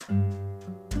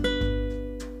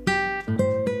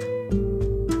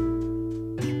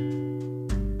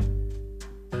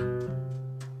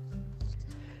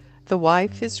The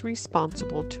wife is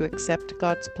responsible to accept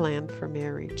God's plan for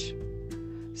marriage.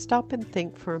 Stop and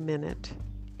think for a minute.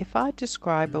 If I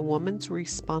describe a woman's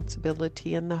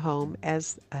responsibility in the home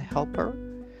as a helper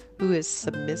who is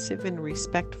submissive and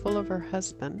respectful of her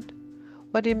husband,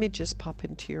 what images pop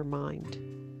into your mind?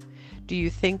 Do you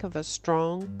think of a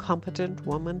strong, competent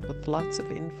woman with lots of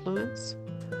influence?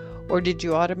 Or did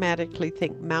you automatically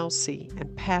think mousy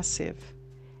and passive,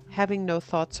 having no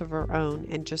thoughts of her own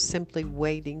and just simply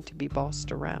waiting to be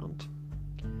bossed around?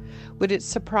 Would it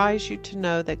surprise you to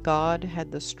know that God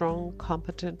had the strong,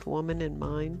 competent woman in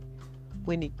mind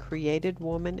when He created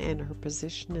woman and her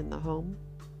position in the home?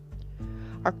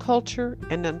 Our culture,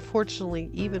 and unfortunately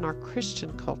even our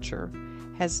Christian culture,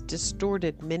 has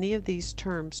distorted many of these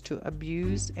terms to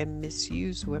abuse and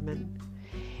misuse women.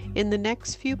 In the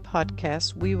next few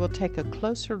podcasts, we will take a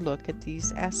closer look at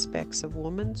these aspects of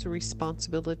woman's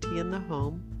responsibility in the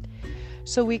home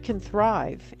so we can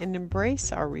thrive and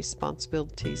embrace our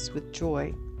responsibilities with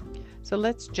joy. So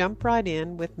let's jump right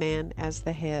in with man as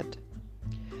the head.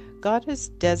 God has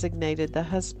designated the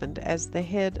husband as the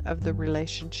head of the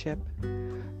relationship.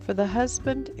 For the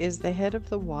husband is the head of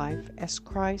the wife, as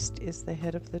Christ is the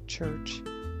head of the church,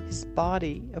 His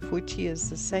body, of which He is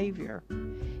the Savior.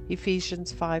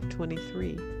 Ephesians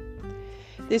 5:23.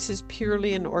 This is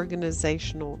purely an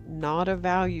organizational, not a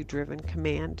value-driven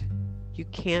command. You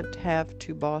can't have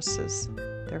two bosses.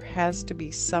 There has to be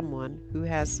someone who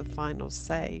has the final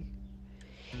say.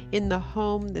 In the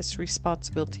home, this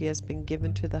responsibility has been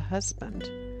given to the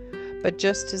husband. But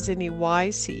just as any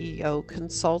wise CEO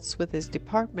consults with his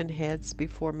department heads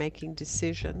before making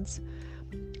decisions,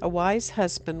 a wise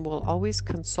husband will always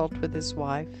consult with his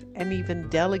wife and even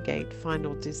delegate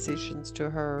final decisions to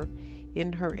her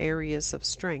in her areas of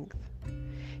strength.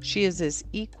 She is his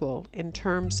equal in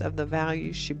terms of the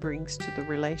value she brings to the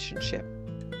relationship.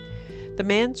 The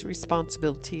man's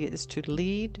responsibility is to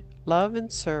lead, love,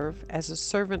 and serve as a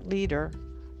servant leader,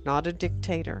 not a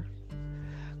dictator.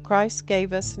 Christ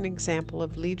gave us an example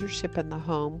of leadership in the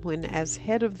home when, as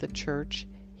head of the church,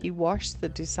 He washed the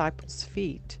disciples'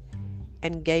 feet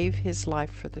and gave His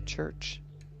life for the church.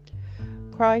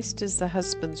 Christ is the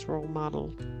husband's role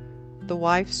model. The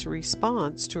wife's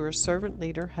response to her servant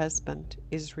leader husband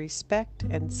is respect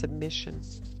and submission.